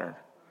slaughtered.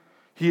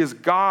 He is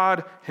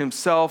God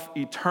himself,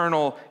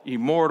 eternal,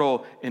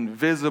 immortal,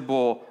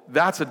 invisible.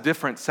 That's a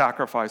different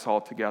sacrifice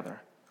altogether.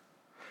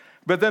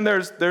 But then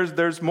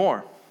there's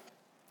more.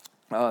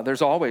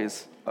 There's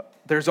always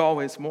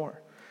more.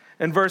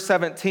 In verse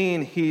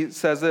 17, he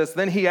says this,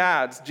 then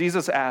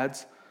Jesus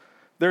adds,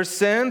 their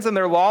sins and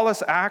their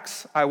lawless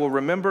acts I will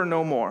remember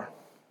no more.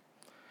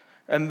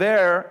 And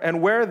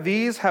where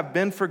these have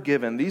been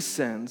forgiven, these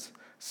sins,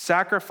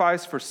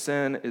 sacrifice for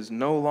sin is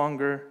no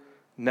longer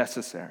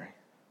necessary.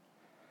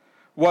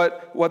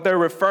 What they're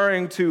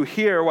referring to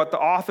here, what the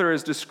author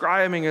is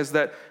describing, is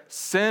that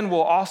sin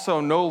will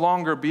also no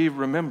longer be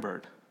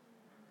remembered.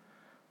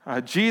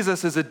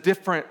 Jesus is a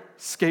different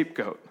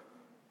scapegoat.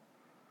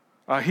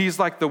 He's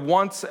like the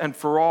once and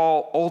for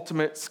all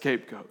ultimate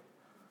scapegoat.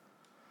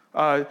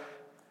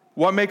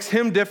 What makes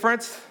him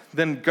different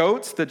than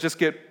goats that just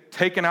get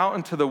taken out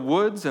into the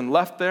woods and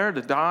left there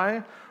to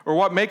die? Or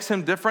what makes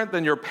him different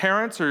than your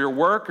parents or your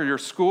work or your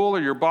school or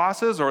your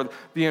bosses or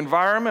the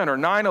environment or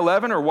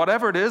 9/11 or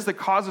whatever it is that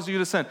causes you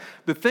to sin?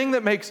 The thing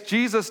that makes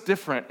Jesus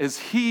different is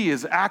he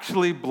is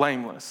actually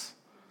blameless.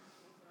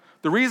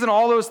 The reason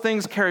all those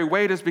things carry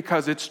weight is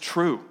because it's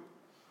true.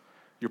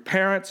 Your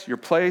parents, your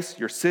place,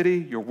 your city,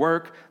 your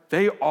work,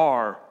 they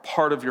are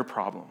part of your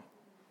problem.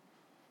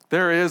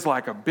 There is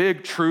like a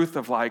big truth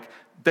of like,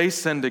 they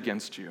sinned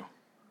against you.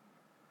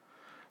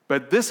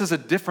 But this is a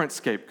different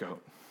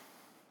scapegoat.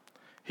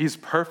 He's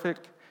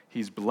perfect,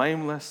 he's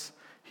blameless,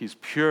 he's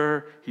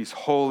pure, he's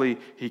holy.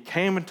 He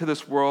came into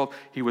this world,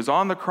 he was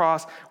on the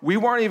cross. We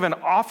weren't even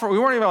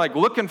like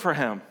looking for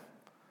him.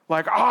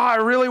 Like, I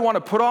really want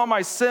to put all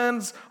my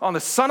sins on the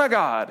Son of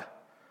God.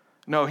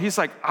 No, he's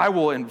like, I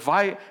will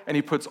invite, and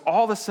he puts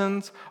all the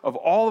sins of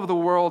all of the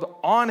world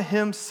on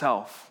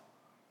himself.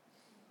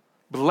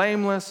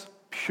 Blameless,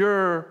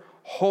 pure,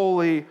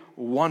 holy,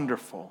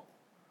 wonderful.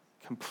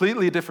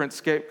 Completely different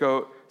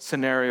scapegoat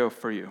scenario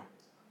for you.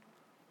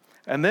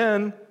 And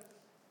then,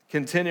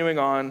 continuing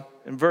on,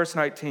 in verse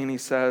 19, he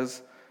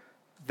says,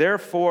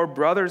 therefore,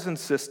 brothers and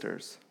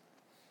sisters,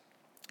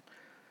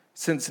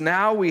 since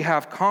now we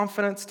have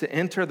confidence to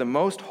enter the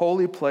most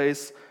holy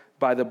place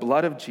by the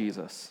blood of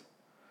Jesus,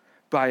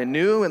 by a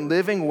new and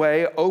living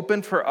way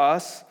opened for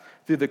us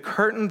through the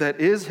curtain that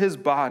is his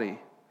body.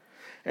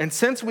 And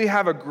since we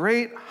have a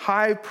great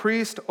high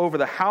priest over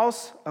the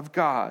house of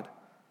God,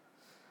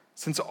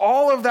 since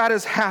all of that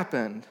has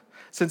happened,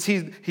 since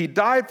he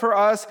died for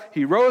us,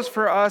 he rose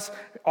for us,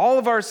 all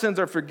of our sins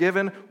are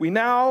forgiven,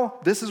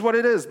 this is what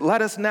it is,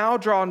 let us now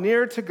draw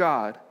near to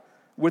God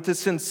with a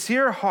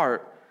sincere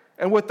heart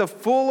and with the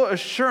full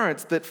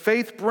assurance that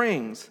faith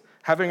brings,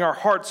 having our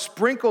hearts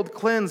sprinkled,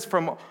 cleansed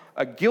from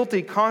a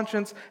guilty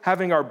conscience,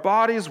 having our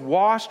bodies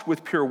washed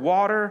with pure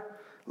water.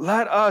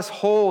 Let us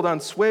hold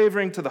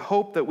unswavering to the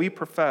hope that we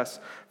profess,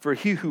 for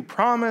he who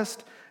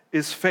promised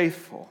is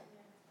faithful.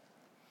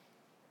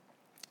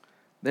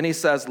 Then he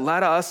says,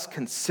 let us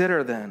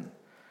consider then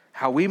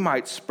how we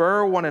might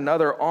spur one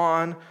another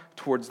on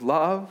towards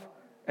love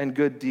and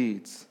good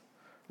deeds.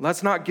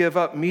 Let's not give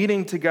up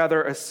meeting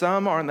together as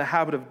some are in the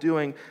habit of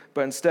doing,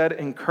 but instead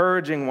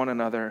encouraging one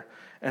another,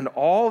 and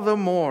all the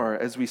more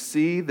as we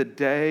see the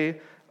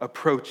day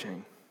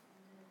approaching.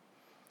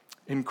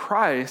 In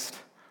Christ,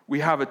 we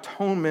have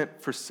atonement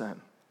for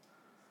sin,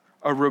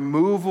 a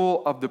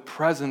removal of the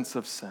presence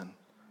of sin.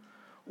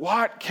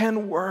 What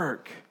can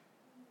work?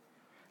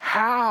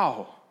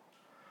 How?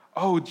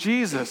 Oh,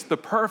 Jesus, the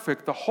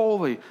perfect, the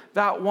holy,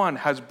 that one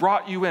has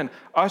brought you in,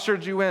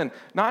 ushered you in,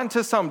 not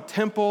into some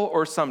temple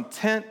or some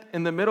tent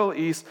in the Middle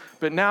East,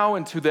 but now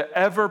into the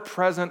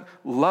ever-present,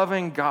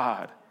 loving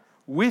God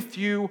with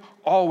you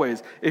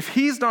always. If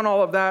he's done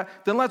all of that,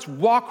 then let's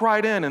walk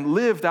right in and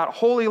live that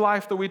holy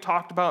life that we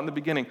talked about in the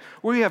beginning,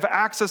 where we have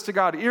access to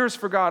God, ears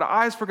for God,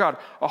 eyes for God,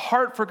 a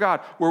heart for God,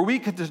 where we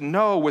can just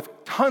know with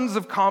tons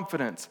of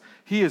confidence,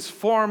 he is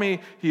for me,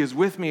 he is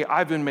with me,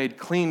 I've been made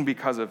clean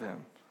because of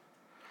him.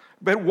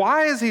 But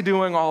why is he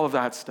doing all of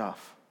that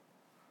stuff?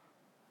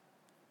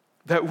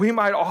 That we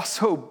might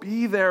also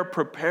be there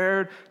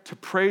prepared to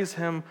praise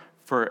him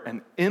for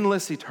an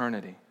endless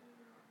eternity.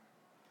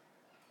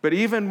 But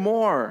even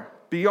more,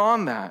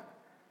 beyond that,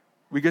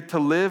 we get to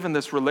live in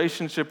this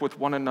relationship with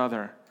one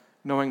another,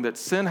 knowing that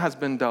sin has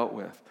been dealt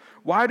with.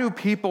 Why do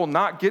people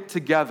not get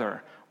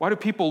together? Why do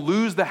people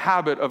lose the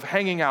habit of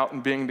hanging out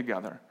and being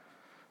together?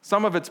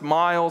 Some of it's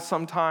miles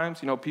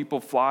sometimes. People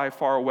fly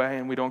far away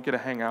and we don't get to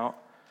hang out.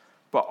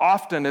 But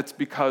often it's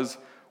because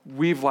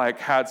we've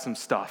had some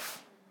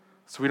stuff,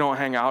 so we don't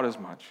hang out as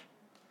much.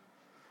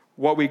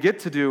 What we get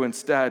to do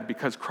instead,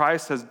 because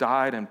Christ has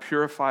died and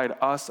purified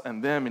us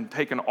and them and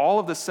taken all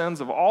of the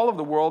sins of all of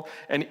the world,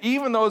 and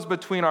even those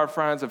between our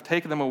friends have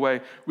taken them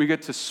away, we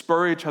get to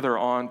spur each other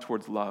on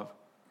towards love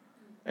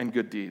and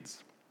good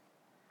deeds.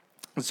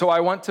 And so I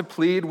want to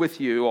plead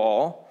with you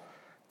all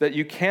that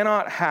you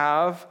cannot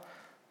have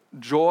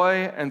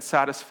joy and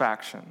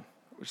satisfaction,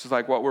 which is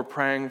what we're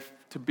praying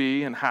to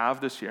be and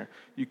have this year.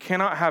 You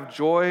cannot have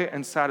joy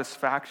and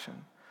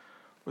satisfaction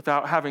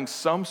without having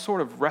some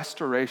sort of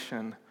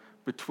restoration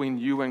between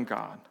you and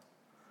God.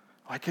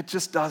 It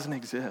just doesn't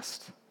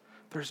exist.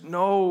 There's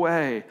no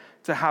way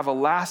to have a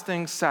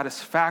lasting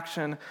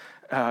satisfaction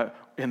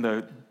in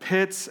the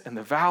pits and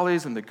the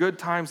valleys and the good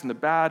times and the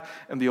bad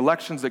and the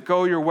elections that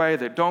go your way,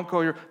 that don't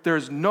go your way.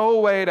 There's no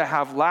way to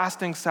have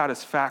lasting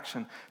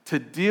satisfaction, to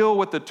deal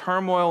with the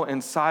turmoil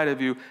inside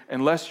of you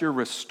unless you're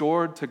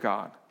restored to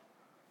God.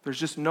 There's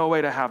just no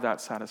way to have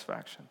that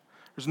satisfaction.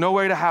 There's no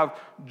way to have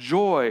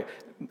joy,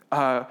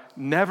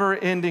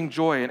 never-ending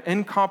joy, an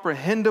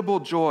incomprehensible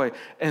joy,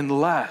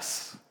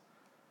 unless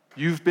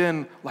you've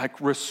been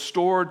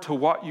restored to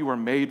what you were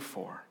made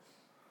for.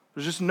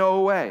 There's just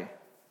no way.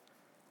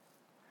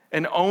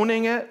 And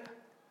owning it,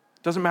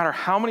 doesn't matter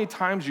how many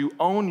times you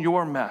own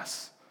your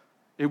mess,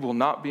 it will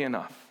not be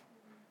enough.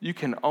 You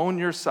can own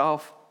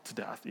yourself to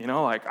death,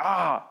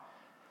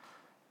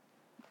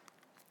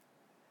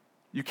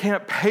 You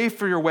can't pay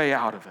for your way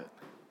out of it.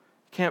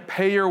 You can't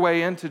pay your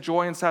way into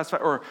joy and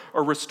satisfaction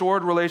or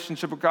restored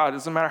relationship with God. It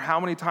doesn't matter how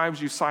many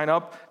times you sign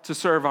up to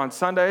serve on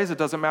Sundays. It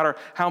doesn't matter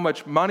how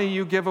much money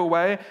you give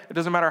away. It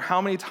doesn't matter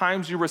how many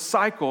times you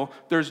recycle.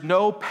 There's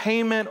no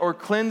payment or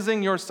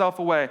cleansing yourself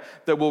away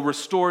that will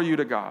restore you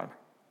to God.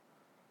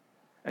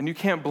 And you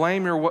can't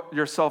blame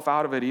yourself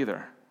out of it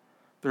either.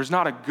 There's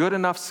not a good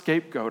enough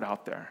scapegoat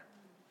out there.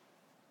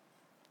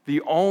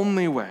 The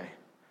only way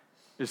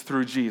is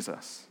through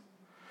Jesus,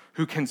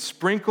 who can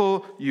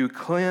sprinkle you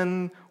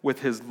clean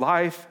with his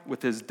life,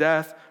 with his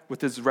death,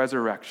 with his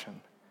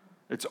resurrection.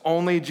 It's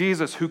only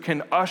Jesus who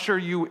can usher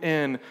you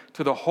in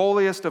to the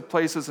holiest of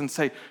places and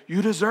say,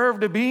 you deserve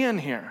to be in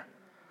here.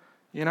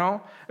 You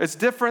know, it's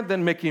different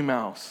than Mickey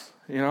Mouse.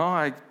 You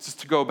know, just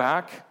to go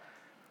back,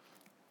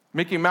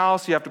 Mickey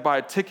Mouse, you have to buy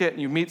a ticket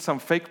and you meet some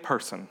fake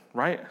person,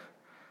 right?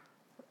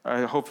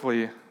 I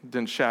hopefully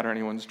didn't shatter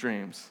anyone's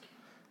dreams.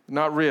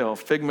 Not real,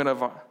 figment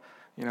of,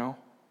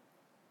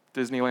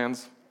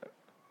 Disneyland's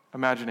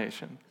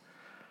imagination.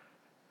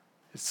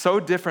 It's so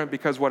different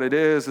because what it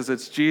is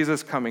it's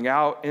Jesus coming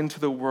out into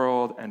the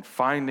world and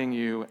finding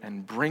you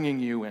and bringing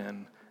you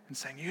in and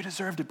saying, you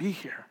deserve to be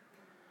here.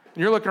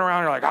 And you're looking around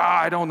and you're like,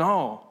 I don't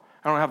know.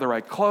 I don't have the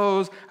right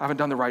clothes. I haven't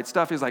done the right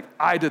stuff. He's like,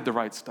 I did the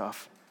right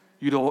stuff.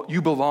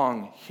 You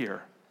belong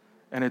here.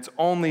 And it's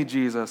only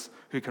Jesus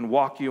who can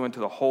walk you into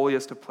the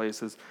holiest of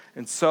places.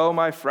 And so,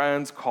 my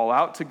friends, call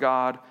out to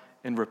God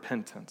in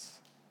repentance.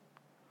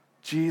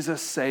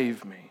 Jesus,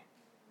 save me.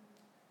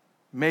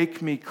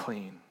 Make me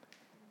clean.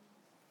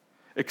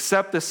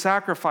 Accept the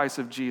sacrifice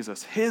of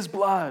Jesus, his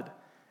blood,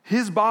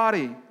 his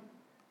body.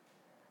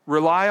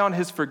 Rely on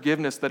his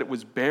forgiveness, that it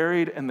was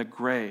buried in the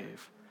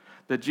grave,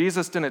 that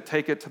Jesus didn't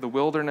take it to the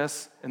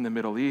wilderness in the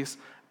Middle East,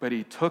 but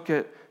he took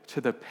it to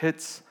the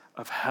pits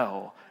of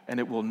hell, and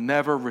it will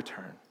never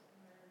return.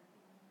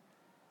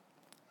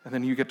 And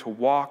then you get to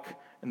walk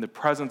in the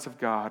presence of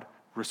God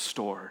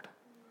restored,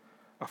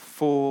 a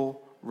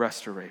full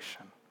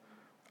restoration.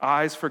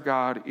 Eyes for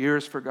God,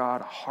 ears for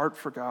God, a heart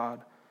for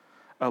God,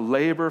 a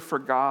labor for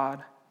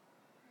God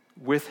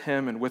with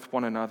him and with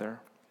one another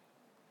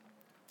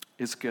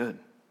is good.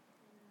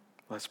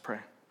 Let's pray.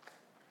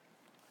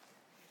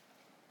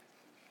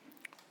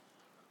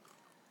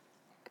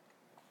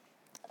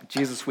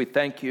 Jesus, we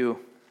thank you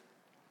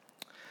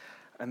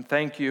and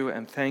thank you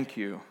and thank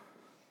you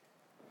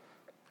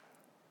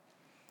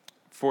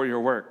for your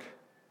work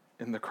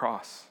in the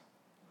cross.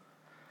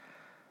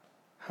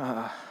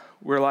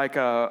 We're like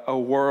a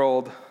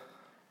world,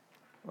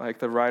 like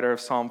the writer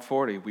of Psalm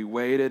 40. We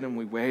waited and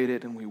we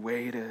waited and we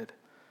waited,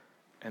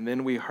 and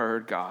then we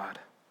heard God.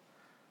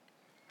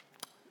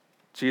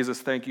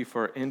 Jesus, thank you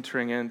for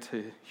entering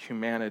into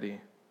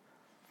humanity.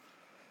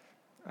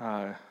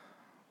 I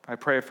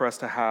pray for us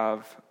to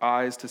have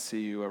eyes to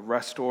see you, a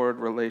restored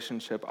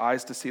relationship,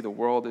 eyes to see the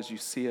world as you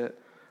see it,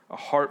 a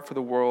heart for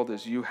the world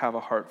as you have a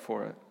heart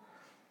for it.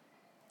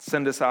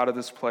 Send us out of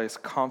this place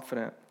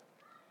confident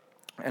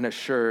and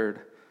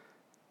assured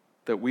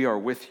that we are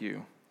with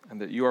you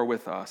and that you are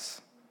with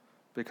us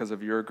because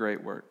of your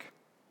great work.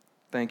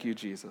 Thank you,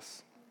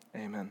 Jesus.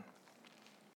 Amen.